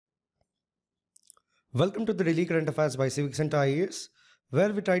Welcome to the Daily Current Affairs by CivicCentre IAS,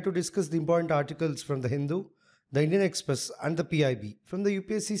 where we try to discuss the important articles from the Hindu, the Indian Express, and the PIB from the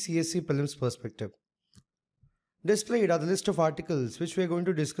UPSC CSC Prelims perspective. Displayed are the list of articles which we are going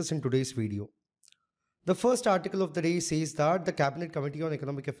to discuss in today's video. The first article of the day says that the Cabinet Committee on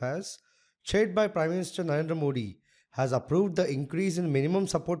Economic Affairs, chaired by Prime Minister Narendra Modi, has approved the increase in minimum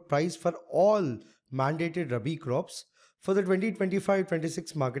support price for all mandated Rabi crops for the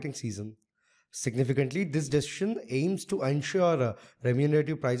 2025-26 marketing season. Significantly, this decision aims to ensure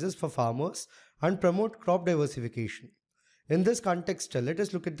remunerative prices for farmers and promote crop diversification. In this context, let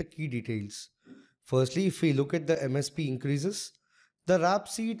us look at the key details. Firstly, if we look at the MSP increases, the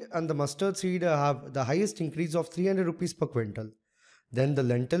rapeseed and the mustard seed have the highest increase of 300 rupees per quintal. Then the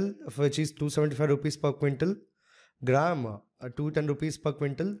lentil, which is 275 rupees per quintal, gram 210 rupees per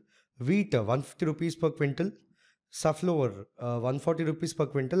quintal, wheat 150 rupees per quintal, safflower 140 rupees per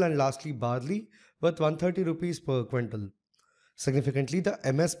quintal, and lastly barley with 130 rupees per quintal. Significantly, the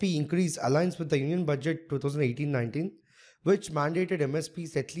MSP increase aligns with the Union Budget 2018-19, which mandated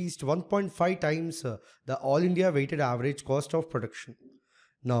MSPs at least 1.5 times the All India weighted average cost of production.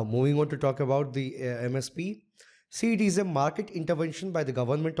 Now, moving on to talk about the MSP. See, it is a market intervention by the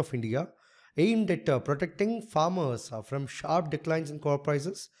Government of India aimed at protecting farmers from sharp declines in crop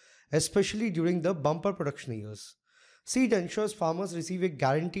prices, especially during the bumper production years. See, it ensures farmers receive a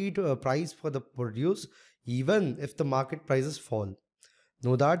guaranteed price for the produce even if the market prices fall.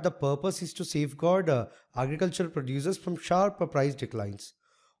 Know that the purpose is to safeguard agricultural producers from sharp price declines.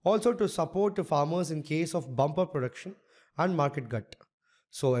 Also to support farmers in case of bumper production and market gut.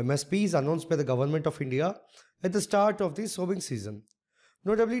 So MSP is announced by the Government of India at the start of the sowing season.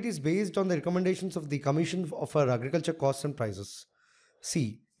 Notably, it is based on the recommendations of the Commission for Agriculture Costs and Prices.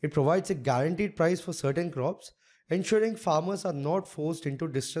 See, it provides a guaranteed price for certain crops, ensuring farmers are not forced into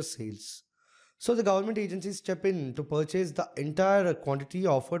distressed sales. So the government agencies step in to purchase the entire quantity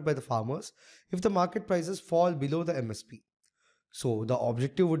offered by the farmers if the market prices fall below the MSP. So the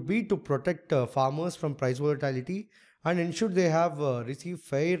objective would be to protect farmers from price volatility and ensure they have received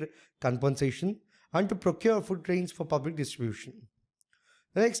fair compensation and to procure food grains for public distribution.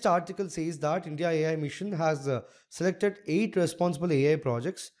 The next article says that India AI Mission has selected 8 responsible AI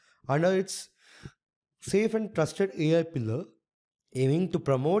projects under its Safe and Trusted AI pillar, aiming to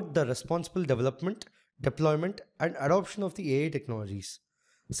promote the responsible development, deployment, and adoption of the AI technologies.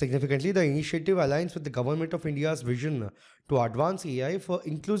 Significantly, the initiative aligns with the Government of India's vision to advance AI for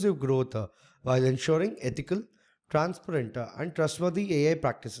inclusive growth while ensuring ethical, transparent, and trustworthy AI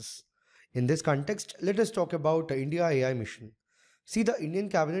practices. In this context, let us talk about the India AI Mission. See, the Indian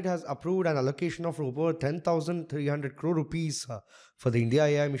Cabinet has approved an allocation of over 10,300 crore rupees for the India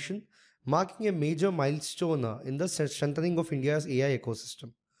AI Mission, marking a major milestone in the strengthening of India's AI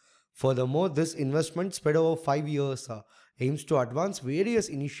ecosystem. Furthermore, this investment spread over 5 years aims to advance various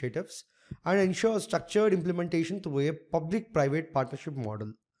initiatives and ensure structured implementation through a public-private partnership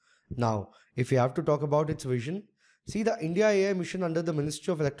model. Now, if we have to talk about its vision, see, the India AI Mission under the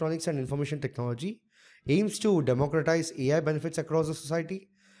Ministry of Electronics and Information Technology aims to democratize AI benefits across the society,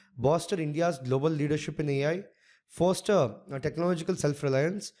 bolster India's global leadership in AI, foster technological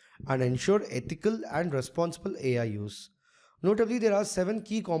self-reliance, and ensure ethical and responsible AI use. Notably, there are 7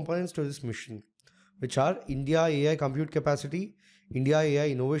 key components to this mission, which are India AI Compute Capacity, India AI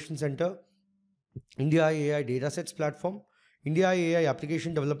Innovation Center, India AI Datasets Platform, India AI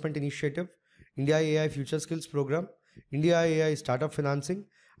Application Development Initiative, India AI Future Skills Program, India AI Startup Financing,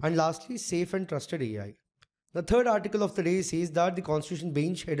 and lastly, Safe and Trusted AI. The third article of the day says that the Constitution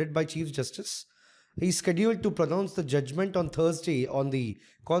Bench, headed by Chief Justice, is scheduled to pronounce the judgment on Thursday on the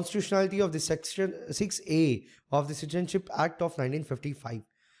constitutionality of the Section 6A of the Citizenship Act of 1955.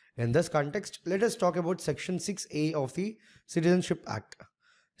 In this context, let us talk about Section 6A of the Citizenship Act.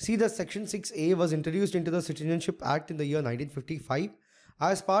 See, the Section 6A was introduced into the Citizenship Act in the year 1955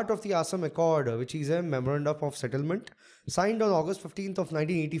 as part of the ASEAN Accord, which is a memorandum of settlement signed on August 15th of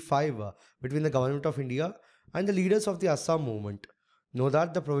 1985 between the Government of India and the leaders of the Assam movement. Know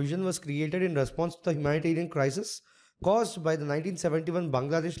that the provision was created in response to the humanitarian crisis caused by the 1971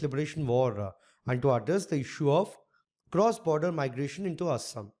 Bangladesh Liberation War and to address the issue of cross-border migration into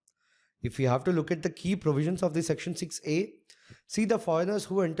Assam. If we have to look at the key provisions of the Section 6A, see, the foreigners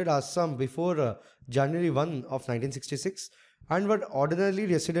who entered Assam before January 1 of 1966 and were ordinarily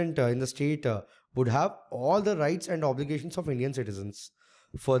resident in the state would have all the rights and obligations of Indian citizens.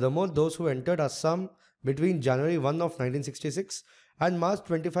 Furthermore, those who entered Assam between January 1 of 1966 and March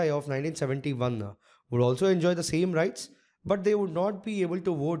 25 of 1971 would also enjoy the same rights, but they would not be able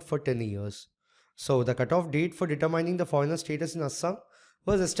to vote for 10 years. So the cutoff date for determining the foreigner status in Assam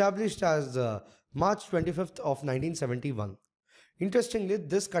was established as March 25th of 1971. Interestingly,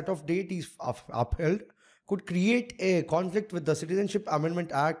 this cutoff date is upheld could create a conflict with the Citizenship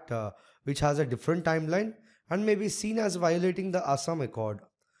Amendment Act, which has a different timeline and may be seen as violating the Assam Accord.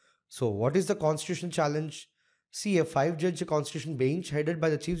 So, what is the constitutional challenge? See, a five-judge constitution bench headed by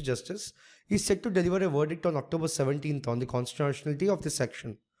the Chief Justice is set to deliver a verdict on October 17th on the constitutionality of this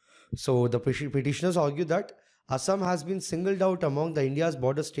section. So, the petitioners argue that Assam has been singled out among the India's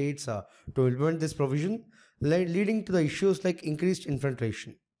border states to implement this provision, leading to the issues like increased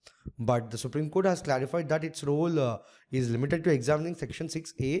infiltration. But the Supreme Court has clarified that its role is limited to examining Section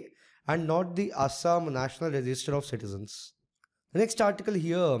 6A and not the Assam National Register of Citizens. The next article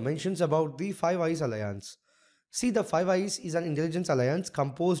here mentions about the Five Eyes Alliance. See, the Five Eyes is an intelligence alliance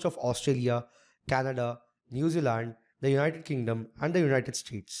composed of Australia, Canada, New Zealand, the United Kingdom, and the United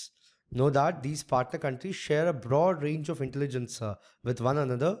States. Know that these partner countries share a broad range of intelligence with one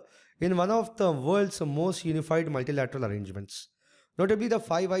another in one of the world's most unified multilateral arrangements. Notably, the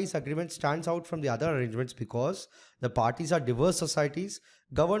Five Eyes Agreement stands out from the other arrangements because the parties are diverse societies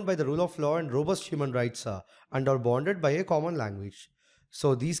governed by the rule of law and robust human rights and are bonded by a common language.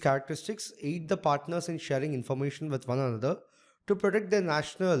 So, these characteristics aid the partners in sharing information with one another to protect their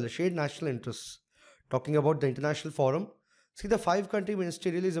shared national interests. Talking about the International Forum, see, the five-country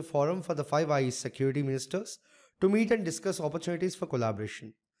ministerial is a forum for the Five Eyes security ministers to meet and discuss opportunities for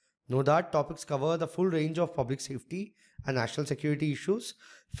collaboration. Know that topics cover the full range of public safety and national security issues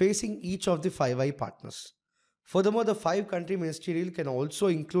facing each of the Five Eyes partners. Furthermore, the five-country ministerial can also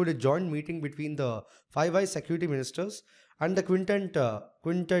include a joint meeting between the Five Eyes security ministers and the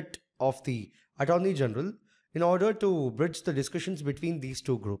quintet of the Attorney General in order to bridge the discussions between these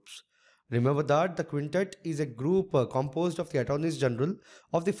two groups. Remember that the quintet is a group composed of the Attorneys General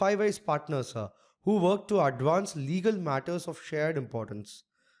of the Five Eyes partners who work to advance legal matters of shared importance.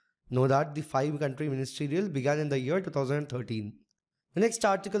 Know that the five-country ministerial began in the year 2013. The next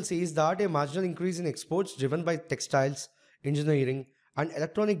article says that a marginal increase in exports driven by textiles, engineering, and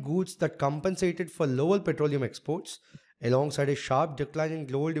electronic goods that compensated for lower petroleum exports, alongside a sharp decline in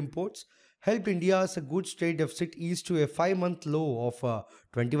gold imports, helped India's goods trade deficit ease to a 5-month low of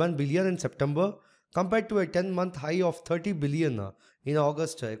 21 billion in September compared to a 10-month high of 30 billion in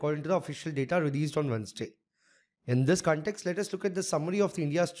August, according to the official data released on Wednesday. In this context, let us look at the summary of the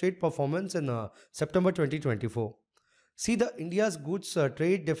India's trade performance in September 2024. See, the India's goods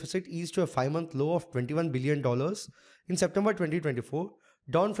trade deficit eased to a 5-month low of $21 billion in September 2024,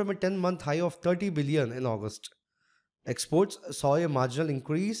 down from a 10-month high of 30 billion in August. Exports saw a marginal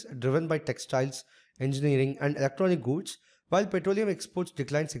increase driven by textiles, engineering, and electronic goods, while petroleum exports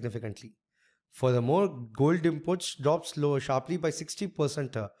declined significantly. Furthermore, gold imports dropped sharply by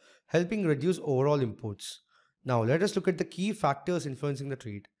 60%, helping reduce overall imports. Now, let us look at the key factors influencing the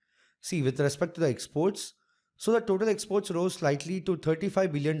trade. See, with respect to the exports, so the total exports rose slightly to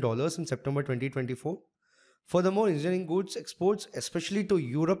 $35 billion in September 2024. Furthermore, engineering goods exports, especially to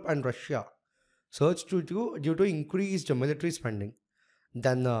Europe and Russia, surged due to increased military spending.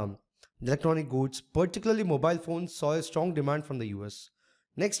 Then, electronic goods, particularly mobile phones, saw a strong demand from the US.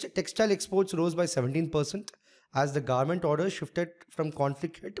 Next, textile exports rose by 17% as the garment orders shifted from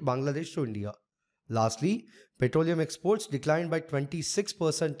conflict-hit Bangladesh to India. Lastly, petroleum exports declined by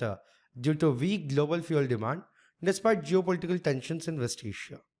 26% due to weak global fuel demand despite geopolitical tensions in West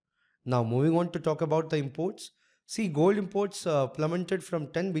Asia. Now, moving on to talk about the imports. See, gold imports plummeted from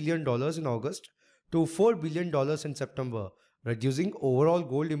 $10 billion in August to $4 billion in September, reducing overall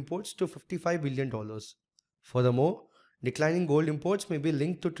gold imports to $55 billion. Furthermore, declining gold imports may be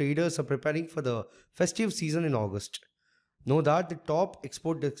linked to traders preparing for the festive season in August. Know that the top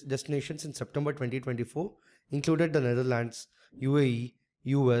export destinations in September 2024 included the Netherlands, UAE,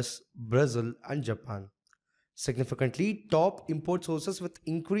 US, Brazil, and Japan. Significantly, top import sources with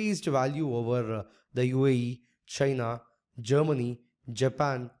increased value over the UAE, China, Germany,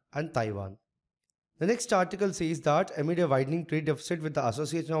 Japan, and Taiwan. The next article says that amid a widening trade deficit with the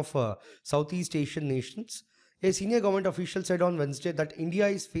Association of Southeast Asian Nations, a senior government official said on Wednesday that India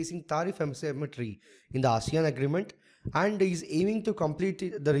is facing tariff asymmetry in the ASEAN agreement and is aiming to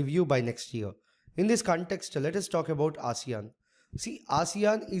complete the review by next year. In this context, let us talk about ASEAN. See,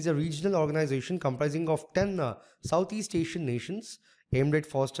 ASEAN is a regional organization comprising of 10 Southeast Asian nations aimed at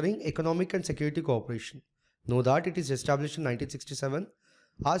fostering economic and security cooperation. Know that it is established in 1967.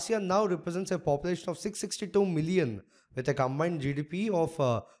 ASEAN now represents a population of 662 million with a combined GDP of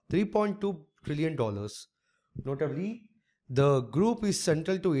 $3.2 trillion. Notably, the group is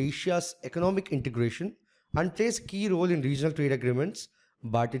central to Asia's economic integration and plays a key role in regional trade agreements,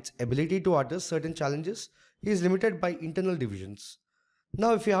 but its ability to address certain challenges is limited by internal divisions.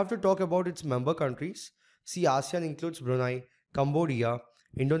 Now, if you have to talk about its member countries, see ASEAN includes Brunei, Cambodia,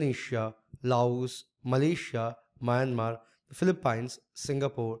 Indonesia, Laos, Malaysia, Myanmar, the Philippines,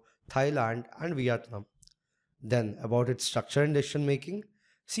 Singapore, Thailand, and Vietnam. Then, about its structure and decision making,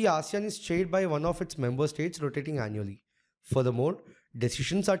 see ASEAN is chaired by one of its member states rotating annually. Furthermore,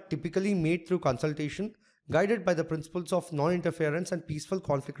 decisions are typically made through consultation guided by the principles of non-interference and peaceful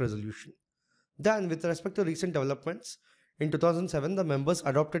conflict resolution. Then, with respect to recent developments, in 2007 the members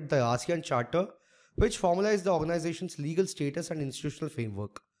adopted the ASEAN Charter, which formalized the organization's legal status and institutional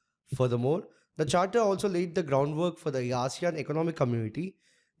framework. Furthermore, the Charter also laid the groundwork for the ASEAN Economic Community,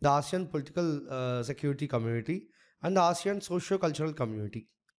 the ASEAN Political Security Community, and the ASEAN Socio-Cultural Community.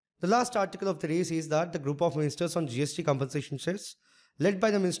 The last article of the day says that the group of ministers on GST compensation cess, led by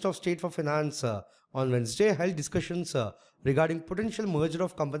the Minister of State for Finance, on Wednesday held discussions regarding potential merger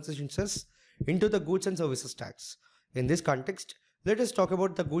of compensation cess into the Goods and Services Tax. In this context, let us talk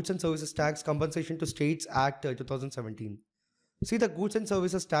about the Goods and Services Tax Compensation to States Act 2017. See, the Goods and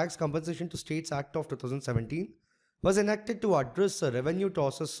Services Tax Compensation to States Act of 2017 was enacted to address revenue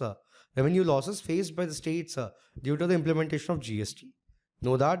losses faced by the states due to the implementation of GST.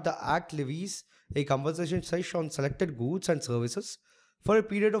 Know that the Act levies a compensation cess on selected goods and services for a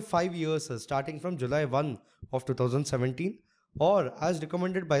period of 5 years starting from July 1 of 2017 or as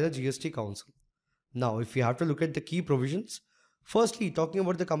recommended by the GST Council. Now, if you have to look at the key provisions, firstly, talking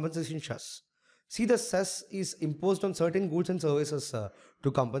about the compensation cess. See, the cess is imposed on certain goods and services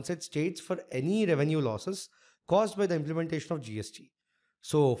to compensate states for any revenue losses caused by the implementation of GST.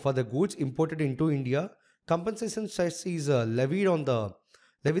 So, for the goods imported into India, compensation cess is levied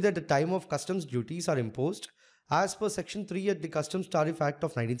at the time of customs duties are imposed as per Section 3 of the Customs Tariff Act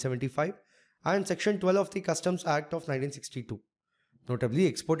of 1975 and Section 12 of the Customs Act of 1962. Notably,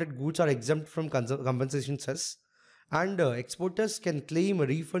 exported goods are exempt from compensation cess, and exporters can claim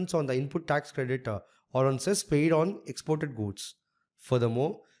refunds on the input tax credit or on cess paid on exported goods.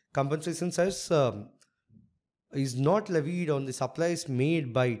 Furthermore, compensation cess is not levied on the supplies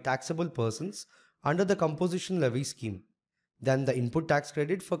made by taxable persons under the composition levy scheme. Then the input tax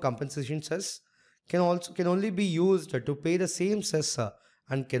credit for compensation cess can only be used to pay the same cess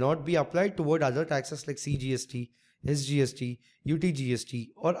and cannot be applied toward other taxes like CGST, SGST, UTGST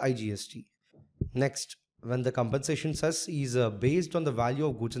or IGST. Next, when the compensation cess is based on the value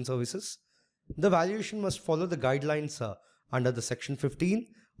of goods and services, the valuation must follow the guidelines under the Section 15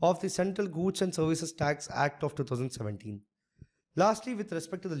 of the Central Goods and Services Tax Act of 2017. Lastly, with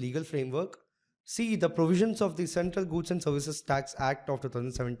respect to the legal framework, see the provisions of the Central Goods and Services Tax Act of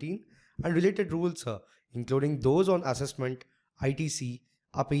 2017 and related rules, including those on assessment, ITC,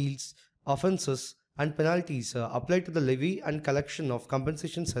 appeals, offences, and penalties apply to the levy and collection of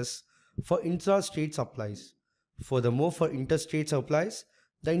compensation cess for intra-state supplies. Furthermore, for interstate supplies,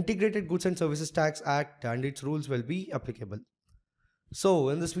 the Integrated Goods and Services Tax Act and its rules will be applicable. So,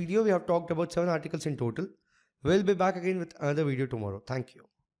 in this video, we have talked about 7 articles in total. We'll be back again with another video tomorrow. Thank you.